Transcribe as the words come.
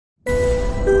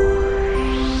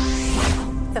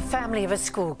family of a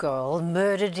schoolgirl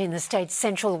murdered in the state's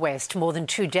Central West more than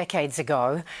 2 decades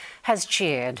ago has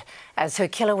cheered as her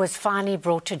killer was finally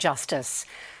brought to justice.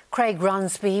 Craig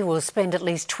Rumsby will spend at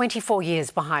least 24 years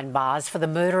behind bars for the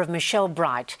murder of Michelle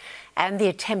Bright and the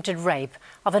attempted rape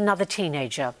of another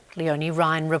teenager. Leonie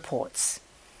Ryan reports.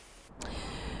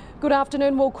 Good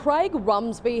afternoon. Well, Craig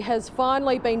Rumsby has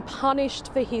finally been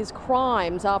punished for his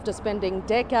crimes after spending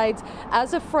decades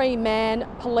as a free man,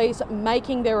 police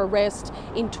making their arrest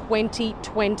in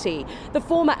 2020. The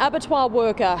former abattoir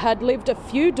worker had lived a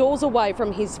few doors away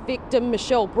from his victim,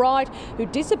 Michelle Bright, who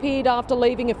disappeared after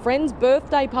leaving a friend's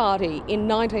birthday party in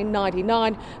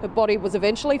 1999. Her body was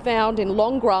eventually found in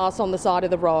long grass on the side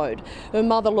of the road. Her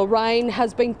mother, Lorraine,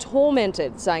 has been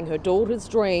tormented, saying her daughter's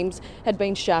dreams had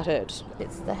been shattered.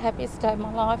 It's the happiest day of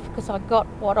my life because I got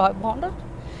what I wanted.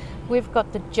 We've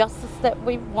got the justice that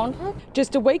we wanted.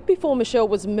 Just a week before Michelle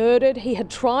was murdered, he had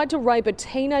tried to rape a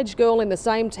teenage girl in the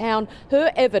same town. Her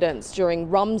evidence during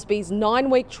Rumsby's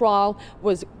 9-week trial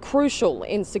was crucial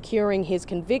in securing his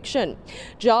conviction.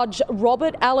 Judge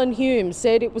Robert Allen Hume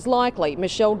said it was likely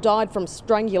Michelle died from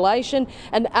strangulation,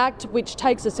 an act which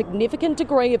takes a significant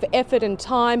degree of effort and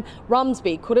time.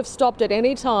 Rumsby could have stopped at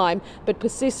any time but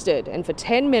persisted, and for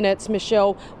 10 minutes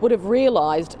Michelle would have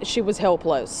realised she was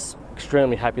helpless.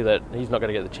 Extremely happy that he's not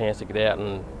going to get the chance to get out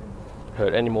and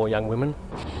hurt any more young women.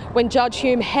 When Judge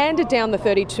Hume handed down the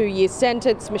 32-year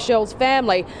sentence, Michelle's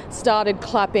family started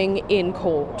clapping in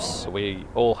court. We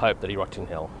all hope that he rots in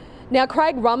hell. Now,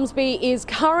 Craig Rumsby is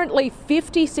currently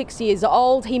 56 years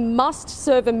old. He must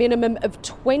serve a minimum of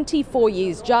 24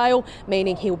 years jail,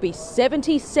 meaning he'll be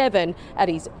 77 at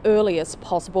his earliest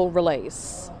possible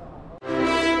release.